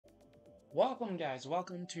Welcome guys,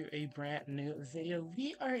 welcome to a brand new video.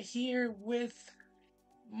 We are here with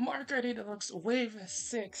Mario Kart Deluxe Wave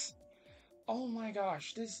 6. Oh my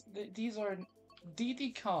gosh, these are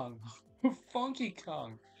DD Kong, Funky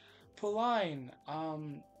Kong, Pauline,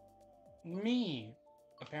 me.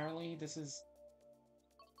 Apparently this is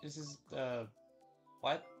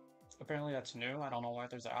what? Apparently that's new. I don't know why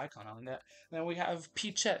there's an icon on that. Then we have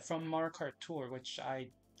Peachette from Mario Kart Tour, which I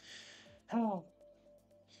oh,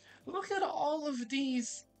 look at all of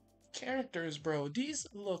these characters, bro. These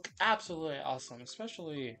look absolutely awesome,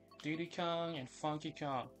 especially Diddy Kong and Funky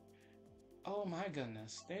Kong. Oh my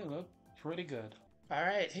goodness, they look pretty good.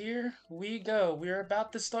 Alright, here we go. We're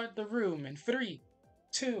about to start the room in 3,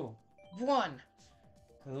 2, 1.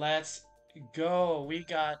 Let's go. We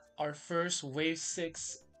got our first Wave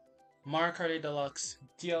 6 Mario Kart Deluxe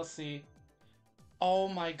DLC. Oh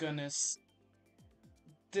my goodness.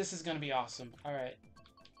 This is gonna be awesome. Alright.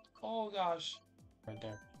 Oh gosh. Right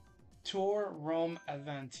there. Tour Rome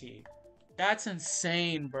Avanti. That's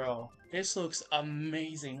insane, bro. This looks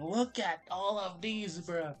amazing. Look at all of these,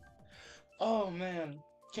 bro. Oh man,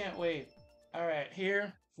 can't wait. Alright,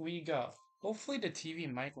 here we go. Hopefully the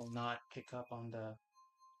TV mic will not pick up on the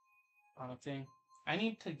thing. I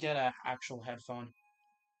need to get an actual headphone.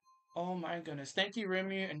 Oh my goodness. Thank you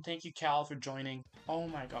Remu and thank you Cal for joining. Oh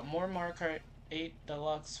my god, more Mario Kart 8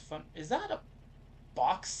 Deluxe fun. Is that a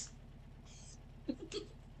box?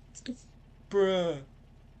 Bruh.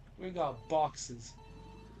 We got boxes.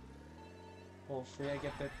 Hopefully I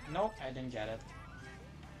get the... Nope, I didn't get it.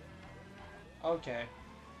 Okay.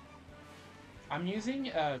 I'm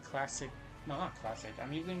using classic... No, not classic.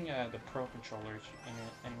 I'm using the Pro controller if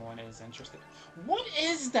anyone is interested. What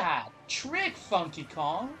is that? Trick, Funky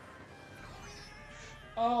Kong?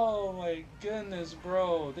 Oh my goodness,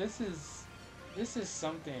 bro. This is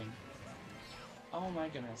something. Oh my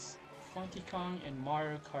goodness. Funky Kong and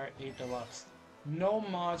Mario Kart 8 Deluxe. No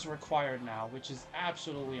mods required now, which is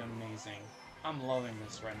absolutely amazing. I'm loving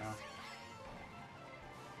this right now.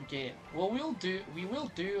 Okay, well we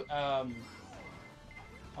will do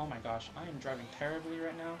oh my gosh, I am driving terribly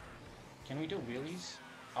right now. Can we do wheelies?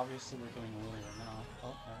 Obviously we're doing a wheelie right now.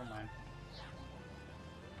 Oh, never mind.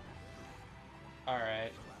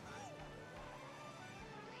 Alright.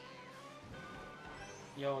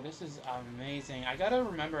 Yo, this is amazing. I gotta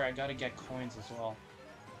remember I gotta get coins as well.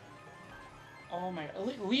 Oh my,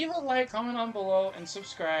 leave a like, comment on below, and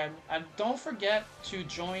subscribe. And don't forget to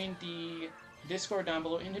join the Discord down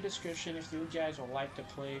below in the description if you guys would like to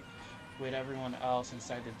play with everyone else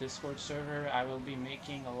inside the Discord server. I will be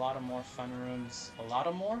making a lot of more fun rooms. A lot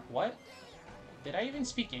of more? What? Did I even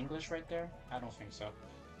speak English right there? I don't think so.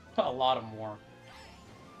 A lot of more.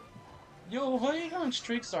 Yo, Honeycomb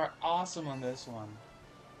streaks are awesome on this one.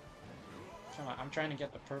 Come on, I'm trying to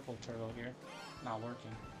get the purple turtle here. Not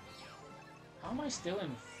working. How am I still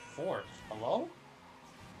in 4th? Hello?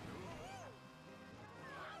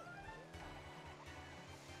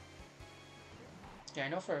 Yeah, I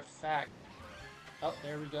know for a fact. Oh,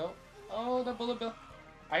 there we go. Oh, the bullet bill.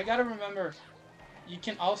 I gotta remember, you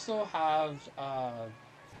can also have,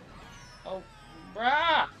 oh,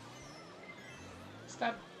 brah! It's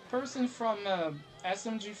that person from,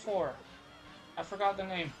 SMG4. I forgot the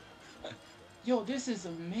name. Yo, this is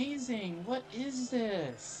amazing. What is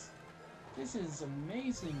this? This is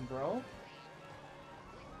amazing, bro.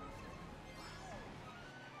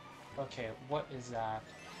 Okay, what is that?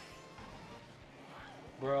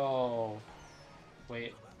 Bro.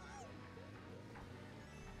 Wait.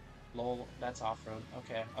 Lol, that's off-road.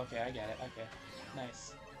 Okay, okay, I get it. Okay,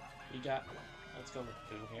 nice. We got... Let's go with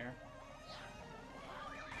 2 here.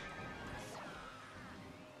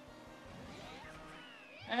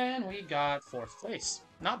 And we got 4th place.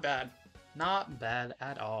 Not bad. Not bad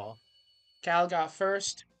at all. Cal got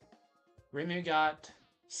 1st. Remu got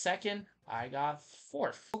 2nd. I got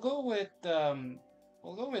 4th. We'll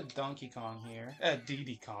go with Donkey Kong here.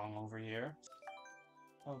 Diddy Kong over here.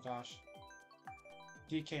 Oh gosh.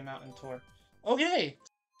 DK Mountain Tour. Okay!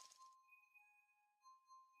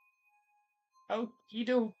 Okie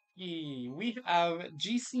dokie. We have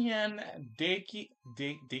GCN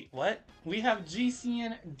what? We have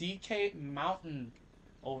GCN DK Mountain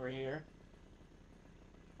over here.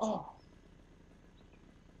 Oh.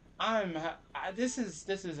 This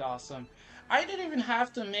is awesome. I didn't even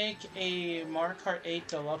have to make a Mario Kart 8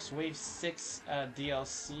 Deluxe Wave 6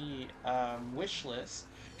 DLC wish list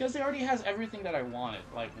because it already has everything that I wanted.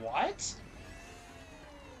 Like, what?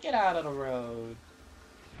 Get out of the road.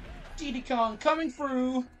 Diddy Kong coming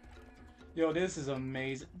through. Yo, this is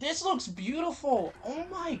amazing. This looks beautiful. Oh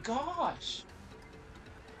my gosh.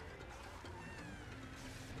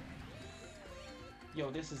 Yo,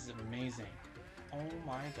 this is amazing. Oh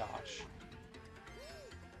my gosh.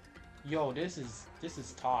 Yo, this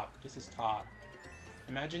is top. This is top.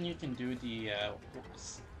 Imagine you can do the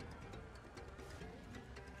whoops.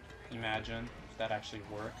 Imagine if that actually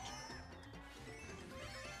worked.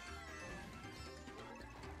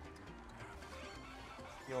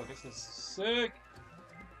 Yo, this is sick.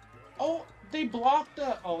 Oh, they blocked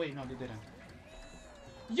the. Oh wait, no, they didn't.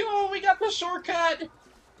 Yo, we got the shortcut.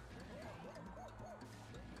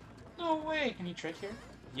 No way. Can you trick here?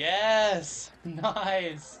 Yes.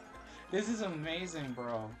 Nice. This is amazing,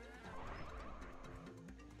 bro.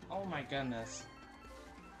 Oh my goodness.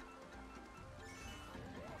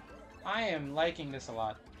 I am liking this a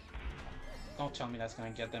lot. Don't tell me that's gonna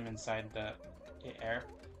get them inside the air.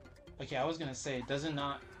 Okay, I was gonna say, does it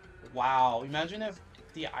not... Wow, imagine if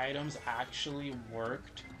the items actually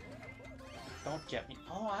worked. Don't get me.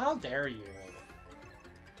 Oh, how dare you.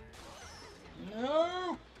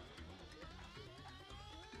 No!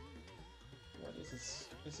 Yo,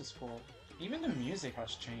 this is cool. Even the music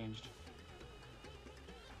has changed.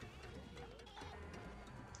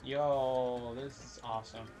 Yo, this is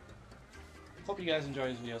awesome. Hope you guys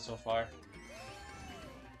enjoyed this video so far.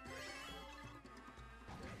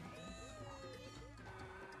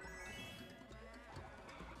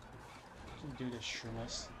 I can do this,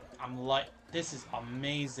 Shroomus. I'm like, this is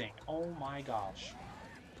amazing. Oh my gosh.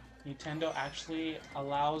 Nintendo actually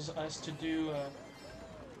allows us to do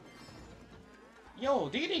Yo,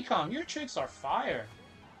 Diddy Kong, your tricks are fire.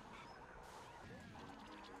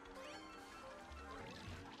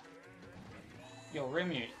 Yo,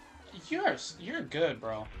 Remy, you're good,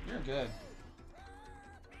 bro. You're good.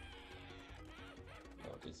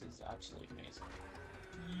 Yo, this is absolutely amazing.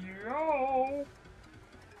 Yo!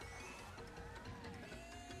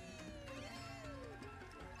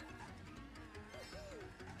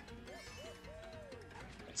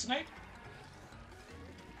 Snipe!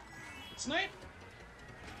 Snipe!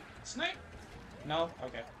 Snipe! No?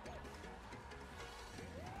 Okay.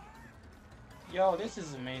 Yo, this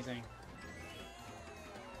is amazing.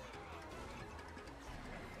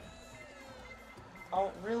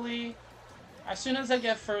 Oh, really? As soon as I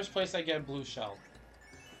get first place, I get blue shell.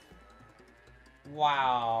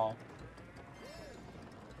 Wow.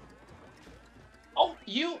 Oh,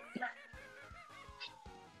 you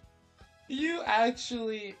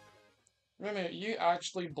actually... Remember, you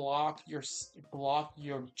actually block your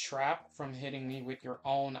trap from hitting me with your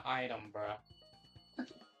own item, bruh.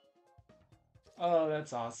 Oh,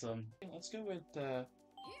 that's awesome. Let's go with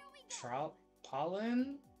Trout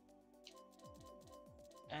Pollen.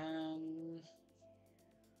 And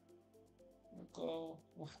we'll go.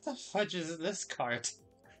 What the fudge is this card?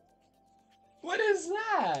 What is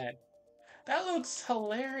that? That looks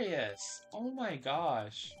hilarious. Oh my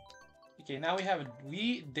gosh. Okay, now we have a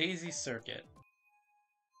Wii Daisy Circuit.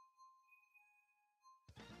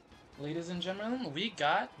 Ladies and gentlemen, we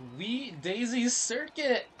got Wii Daisy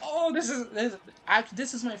Circuit. Oh, this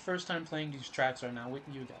is my first time playing these tracks right now with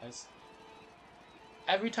you guys.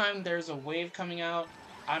 Every time there's a wave coming out,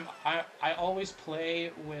 I always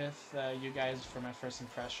play with you guys for my first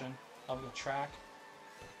impression of the track.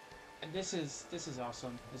 And this is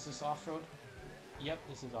awesome. This is off-road. Yep,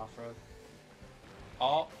 this is off-road.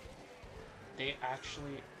 Oh, they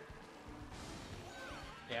actually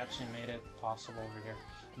made it possible over here.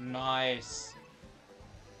 Nice.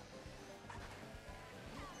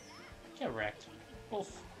 Get wrecked.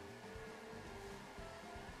 Oof.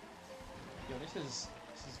 Yo,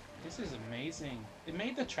 this is amazing. It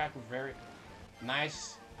made the track very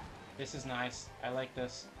nice. This is nice. I like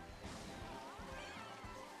this.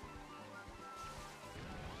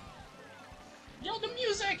 Yo, the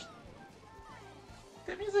music!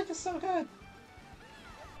 The music is so good.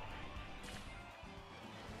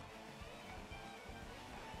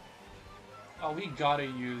 Oh, we gotta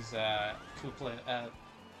use couplet.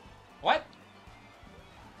 What?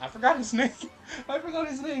 I forgot his name. I forgot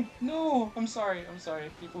his name. No, I'm sorry. I'm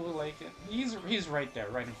sorry. People who like it. He's right there,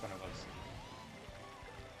 right in front of us.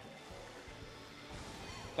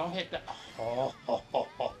 Don't hit that. Oh, ho, ho,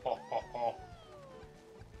 ho, ho, ho, ho.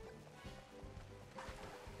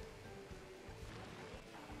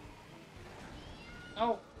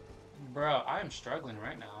 Oh, bro, I am struggling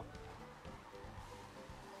right now.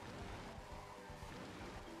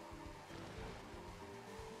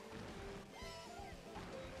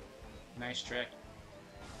 Nice trick.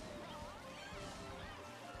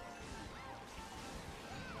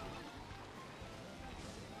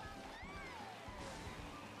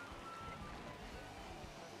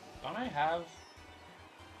 Don't I have...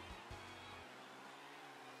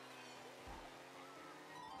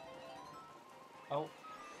 Oh,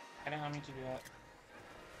 I did not mean to do that.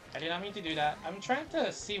 I did not mean to do that. I'm trying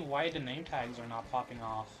to see why the name tags are not popping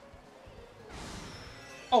off.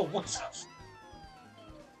 Oh, what's up?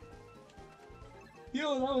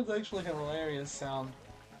 Yo, that was actually a hilarious sound.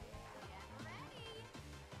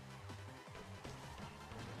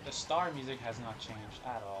 The star music has not changed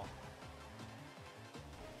at all.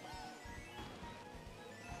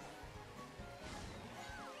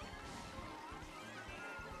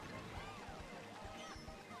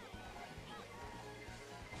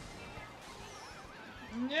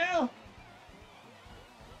 No!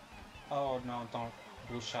 Oh no, don't.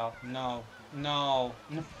 Blue shell. No. No.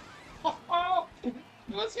 No. Oh!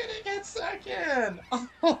 Who's gonna get second?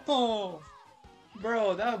 Oh!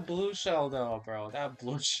 Bro, that blue shell though, bro. That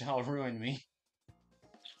blue shell ruined me.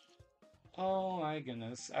 Oh my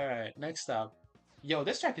goodness. Alright, next up. Yo,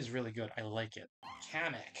 this track is really good. I like it.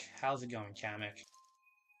 Kamek. How's it going, Kamek?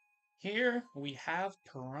 Here we have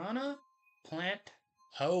Piranha Plant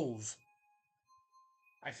Cove.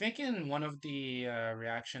 I think in one of the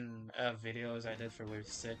reaction videos I did for Wave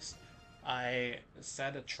 6, I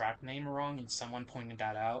said a track name wrong and someone pointed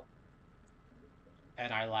that out.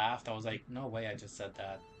 And I laughed. I was like, no way I just said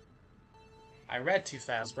that. I read too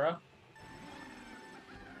fast, bro.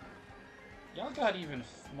 Y'all got even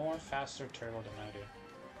more faster turbo than I do.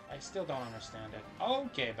 I still don't understand it.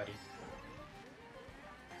 Okay, buddy.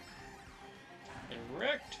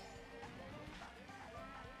 Erect.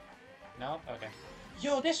 No? Okay.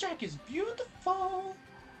 Yo, this track is beautiful!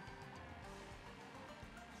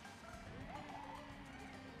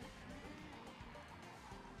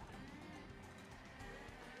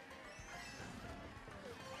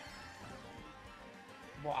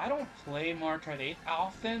 Well, I don't play Mario Kart 8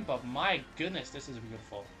 often, but my goodness, this is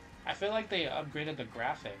beautiful. I feel like they upgraded the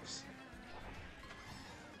graphics.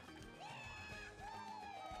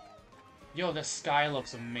 Yo, the sky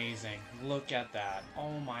looks amazing. Look at that.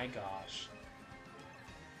 Oh my gosh.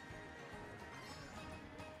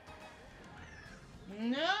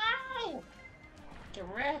 No! Get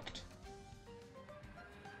wrecked.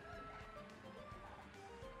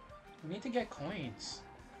 We need to get coins.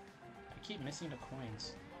 I keep missing the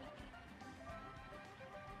coins.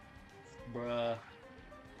 Bruh.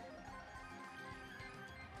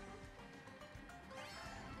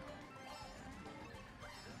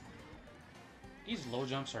 These low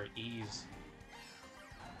jumps are ease.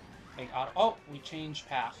 Like, oh, we changed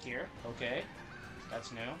path here. Okay.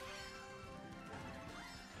 That's new.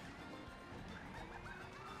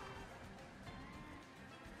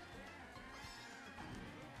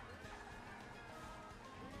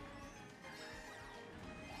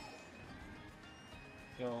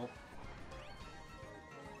 Yo.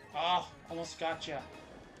 Oh, almost gotcha.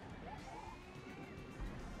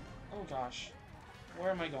 Oh gosh.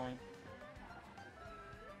 Where am I going?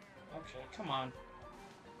 Okay, come on.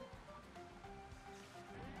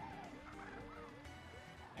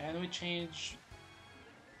 And we change...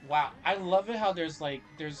 Wow, I love it how there's like,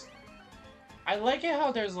 I like it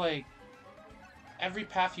how there's like, every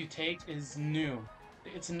path you take is new.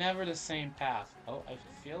 It's never the same path. Oh, I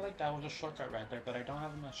feel like that was a shortcut right there, but I don't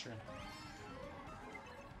have a mushroom.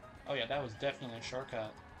 Oh yeah, that was definitely a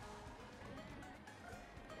shortcut.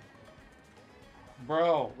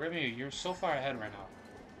 Bro, Remy, you're so far ahead right now.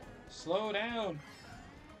 Slow down.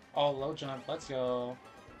 Oh, low jump. Let's go.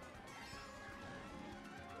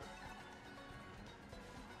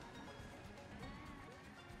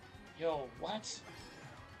 Yo, what?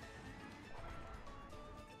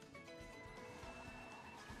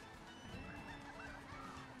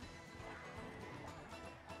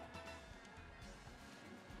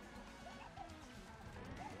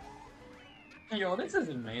 Yo, this is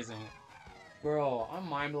amazing. Bro, I'm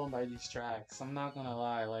mind blown by these tracks. I'm not gonna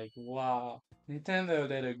lie. Like, wow. Nintendo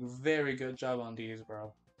did a very good job on these,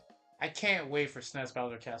 bro. I can't wait for SNES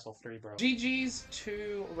Bowser Castle 3, bro. GG's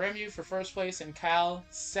to Remu for first place and Cal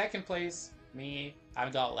second place. Me, I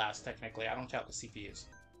got last technically. I don't count the CPUs.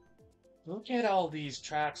 Look at all these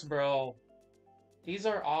tracks, bro. These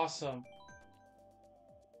are awesome.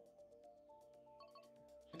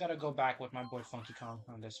 I gotta go back with my boy Funky Kong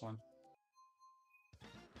on this one.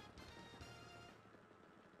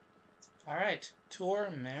 Alright, Tour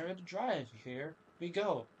Merit Drive. Here we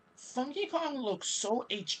go. Funky Kong looks so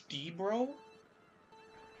HD, bro.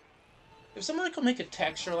 If someone could make a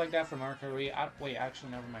texture like that for Mario Kart, wait,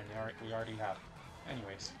 actually, never mind. We already have.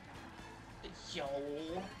 Anyways. Yo.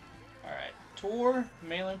 Alright, Tour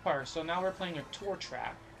Malin Park. So now we're playing a tour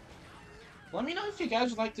track. Let me know if you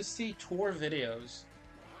guys would like to see tour videos.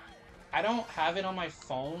 I don't have it on my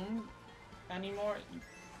phone anymore.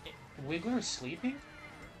 Wiggler is sleeping?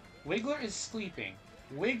 Wiggler is sleeping.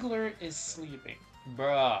 Wiggler is sleeping.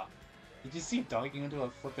 Bruh. Did you see dunking into a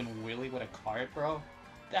flippin' wheelie with a cart, bro?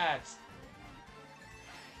 That's...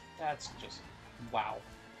 That's just... Wow.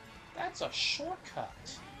 That's a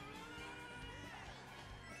shortcut.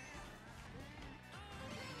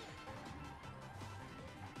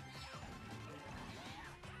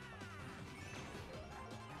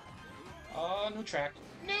 New track.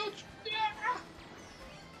 Yeah!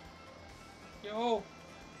 Yo!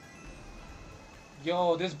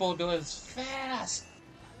 Yo, this bullet bill is fast!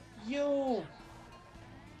 Yo!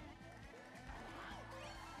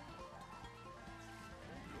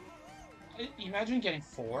 Imagine getting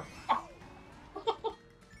 4.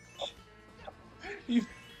 You,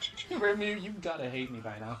 Remy, you gotta hate me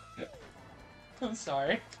by now. I'm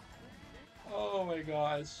sorry. Oh my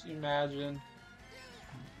gosh, imagine.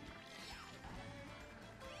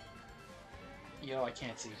 Yo, I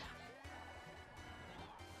can't see.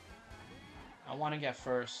 I want to get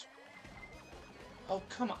first. Oh,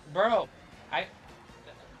 come on, bro.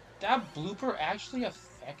 That blooper actually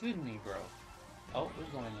affected me, bro. Oh, we're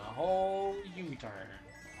going a whole U-turn.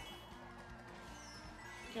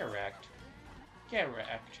 Get wrecked. Get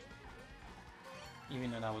wrecked. Even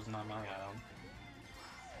though that was not my item.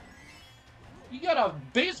 You got a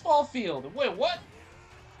baseball field. Wait, what?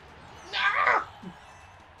 Nah!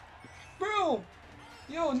 Bro!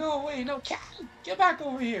 Yo, no, wait, no, get back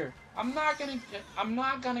over here. I'm not gonna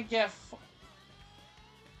get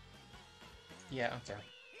Yeah, okay.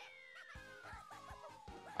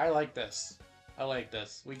 I like this. I like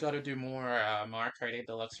this. We gotta do more Mario Kart 8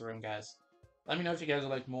 Deluxe room, guys. Let me know if you guys would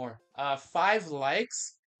like more. 5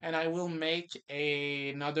 likes, and I will make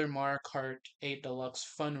another Mario Kart 8 Deluxe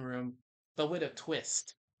fun room, but with a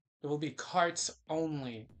twist. It will be carts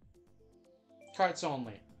only. Carts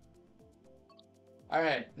only.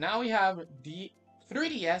 Alright, now we have the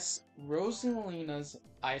 3DS Rosalina's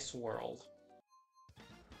Ice World.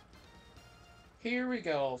 Here we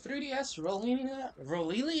go. 3DS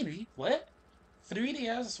what?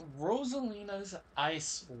 3DS Rosalina's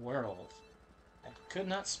Ice World. I could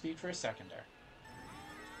not speak for a second there.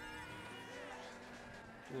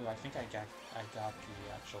 Ooh, I think I got the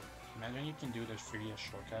actual... Imagine you can do this 3DS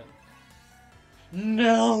shortcut.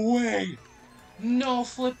 No way! No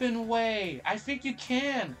flippin' way! I think you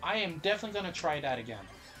can! I am definitely gonna try that again.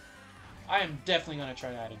 I am definitely gonna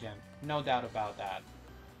try that again. No doubt about that.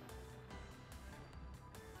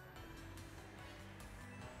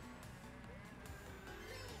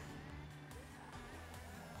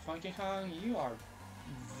 Funky Kong, you are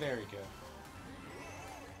very good.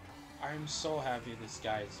 I'm so happy this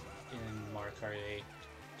guy's in Mario Kart 8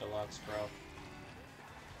 Deluxe, bro.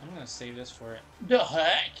 I'm gonna save this for it. The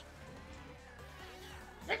heck?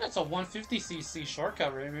 I think that's a 150cc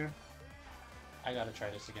shortcut right here. I gotta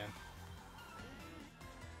try this again.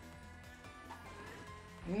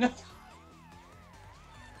 No!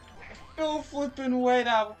 No flipping way,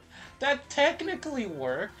 that technically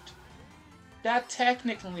worked. That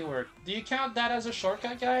technically worked. Do you count that as a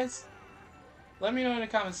shortcut, guys? Let me know in the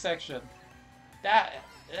comment section.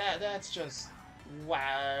 That's just...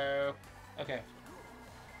 Wow. Okay.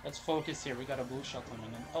 Let's focus here. We got a blue shell coming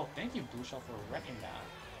in. Oh, thank you, blue shell, for wrecking that.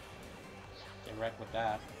 Get wrecked with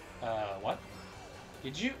that. What?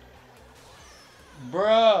 Did you...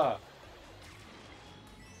 Bruh!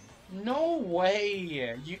 No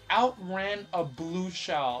way! You outran a blue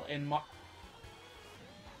shell in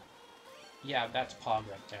Yeah, that's Pog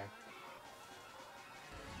right there.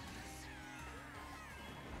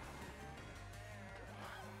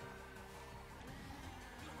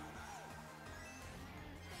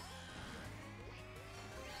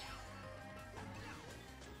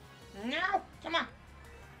 No! Come on!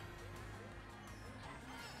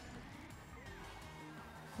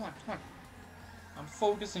 Come on, come on. I'm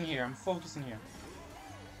focusing here, I'm focusing here.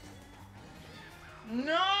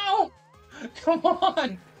 No! Come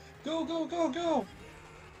on! Go, go, go, go!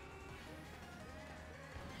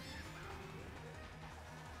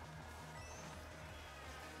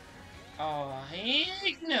 Oh,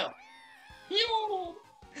 heck no! Yo!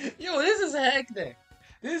 Yo, this is hectic!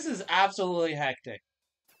 This is absolutely hectic.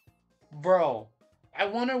 Bro, I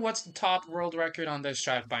wonder what's the top world record on this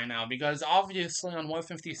track by now, because obviously on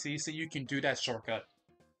 150cc you can do that shortcut.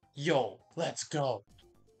 Yo, let's go!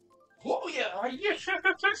 Oh yeah!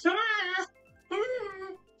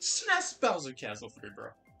 SNES Bowser Castle 3, bro.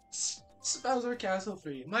 Bowser Castle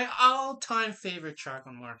 3. My all-time favorite track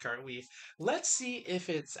on Mario Kart Wii. Let's see if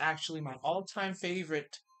it's actually my all-time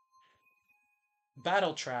favorite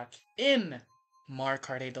battle track in Mario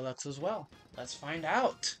Kart 8 Deluxe as well. Let's find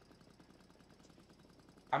out.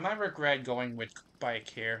 I might regret going with bike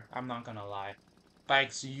here. I'm not gonna lie.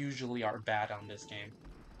 Bikes usually are bad on this game.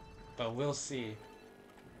 But we'll see.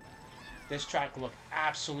 This track looked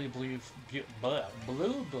absolutely blue. There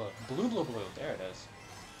it is.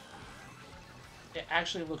 It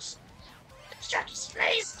actually looks... This track is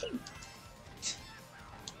amazing!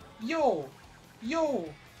 Yo! Yo!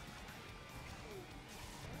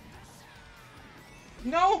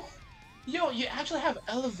 No! Yo, you actually have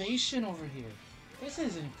elevation over here. This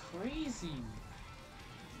isn't crazy.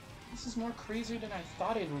 This is more crazier than I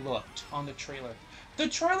thought it looked on the trailer. The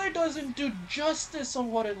trailer doesn't do justice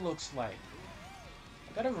on what it looks like.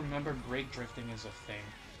 I gotta remember brake drifting is a thing.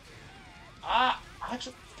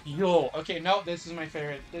 Actually, yo, okay, no, this is my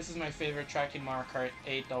favorite. This is my favorite track in Mario Kart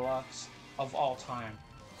 8 Deluxe of all time.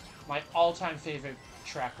 My all-time favorite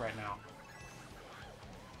track right now.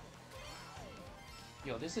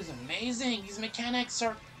 Yo, this is amazing. These mechanics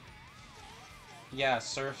are... Yeah,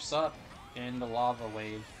 surfs up in the lava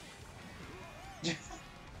wave.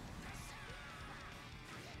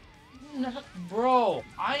 Bro,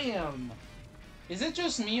 I am... Is it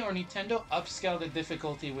just me or Nintendo upscaled the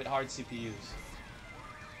difficulty with hard CPUs?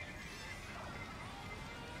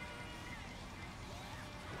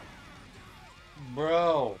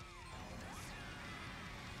 Bro.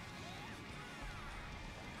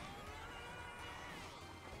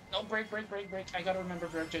 No, break. I gotta remember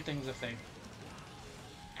brake drifting is a thing.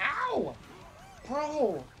 Ow!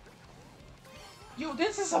 Bro! Yo,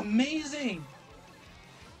 this is amazing!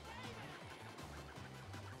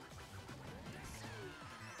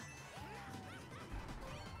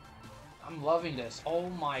 I'm loving this. Oh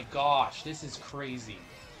my gosh, this is crazy.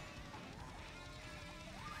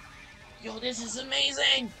 Yo, this is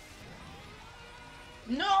amazing!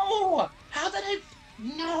 No! How did I...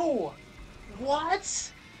 No!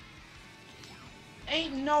 What?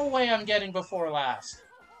 Ain't no way I'm getting before last.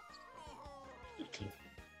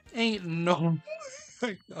 Ain't no...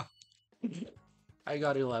 I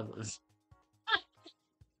got 11.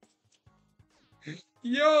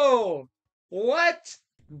 Yo! What?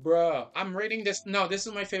 Bruh, I'm rating this... No, this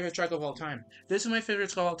is my favorite track of all time. This is my favorite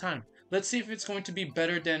track of all time. Let's see if it's going to be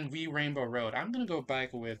better than Wii Rainbow Road. I'm gonna go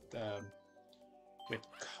back with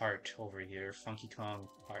Kart over here. Funky Kong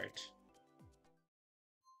Kart.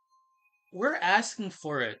 We're asking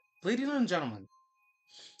for it. Ladies and gentlemen,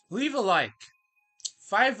 leave a like.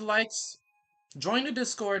 5 likes, join the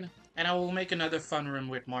Discord, and I will make another fun room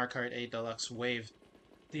with Mario Kart 8 Deluxe Wave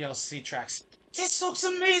DLC tracks. This looks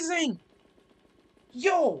amazing!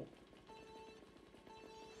 Yo!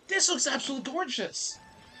 This looks absolutely gorgeous!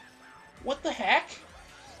 What the heck?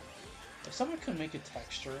 If someone could make a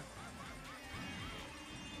texture...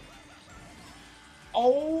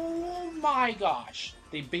 Oh my gosh!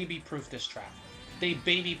 They baby-proofed this track. They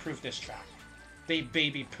baby-proofed this track. They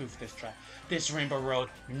baby-proofed this track. This Rainbow Road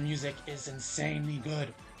music is insanely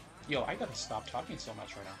good. Yo, I gotta stop talking so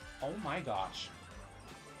much right now. Oh my gosh.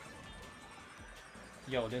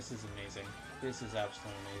 Yo, this is amazing. This is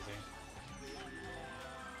absolutely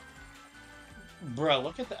amazing. Bro,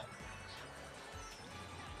 look at that.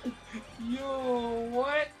 Yo,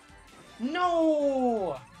 what?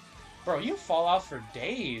 No! Bro, you fall out for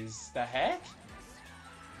days. The heck?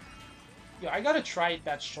 Yo, I gotta try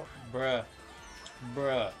that short... Bruh.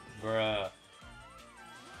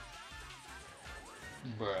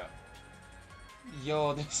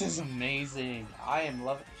 Yo, this is amazing. I am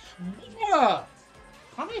loving... Bruh!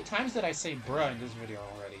 How many times did I say bruh in this video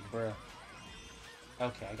already? Bruh.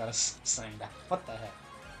 Okay, I gotta sign that. What the heck?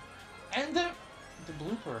 And the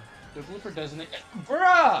blooper. The blooper doesn't...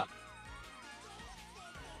 Bruh!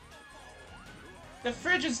 The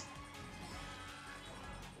fridge is...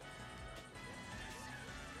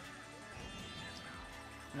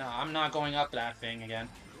 No, I'm not going up that thing again.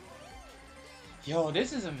 Yo,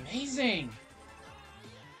 this is amazing!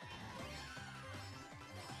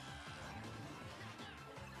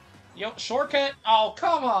 Yo, shortcut! Oh,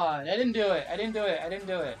 come on! I didn't do it.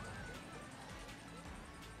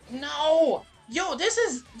 No! Yo, this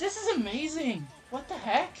is amazing! What the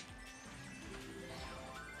heck?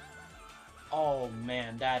 Oh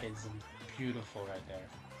man, that is beautiful right there.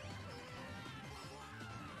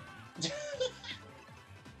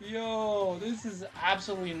 Yo, this is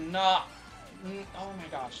absolutely not... Oh my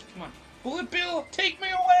gosh, come on. Bullet Bill, take me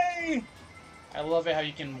away! I love it how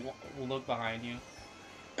you can look behind you.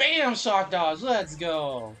 Bam! Shock dodge, let's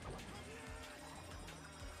go!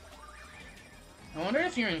 I wonder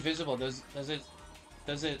if you're invisible, does it...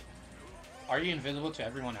 Are you invisible to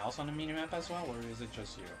everyone else on the minimap as well, or is it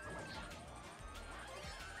just you?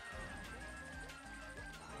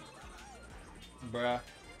 Bruh.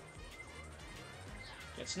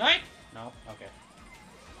 Get sniped? No? Okay.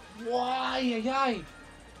 Why? Yay!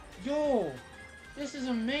 Yo! This is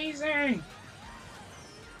amazing!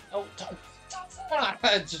 Oh, don't touch,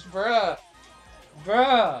 bruh!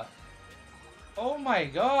 Bruh! Oh my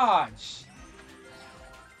gosh!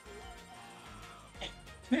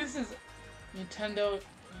 This is Nintendo.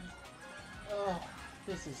 Oh,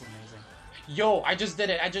 this is amazing. Yo, I just did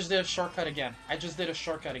it. I just did a shortcut again. I just did a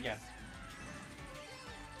shortcut again.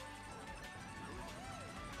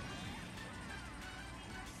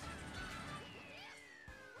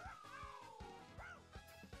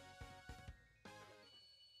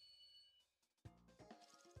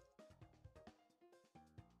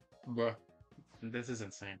 Bruh, this is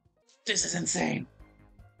insane. This is insane!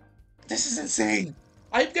 This is insane!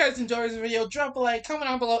 I hope you guys enjoyed this video. Drop a like, comment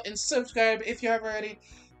down below, and subscribe if you haven't already.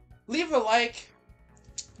 Leave a like.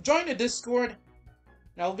 Join the Discord.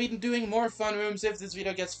 And I'll be doing more fun rooms if this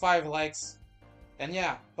video gets 5 likes. And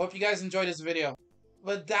yeah, hope you guys enjoyed this video.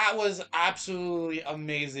 But that was absolutely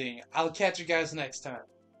amazing. I'll catch you guys next time.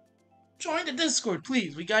 Join the Discord,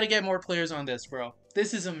 please. We gotta get more players on this, bro.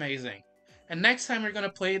 This is amazing. And next time we're gonna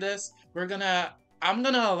play this, I'm gonna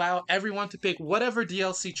allow everyone to pick whatever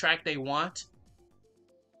DLC track they want.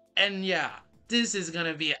 And yeah, this is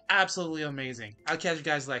gonna be absolutely amazing. I'll catch you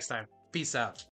guys next time. Peace out.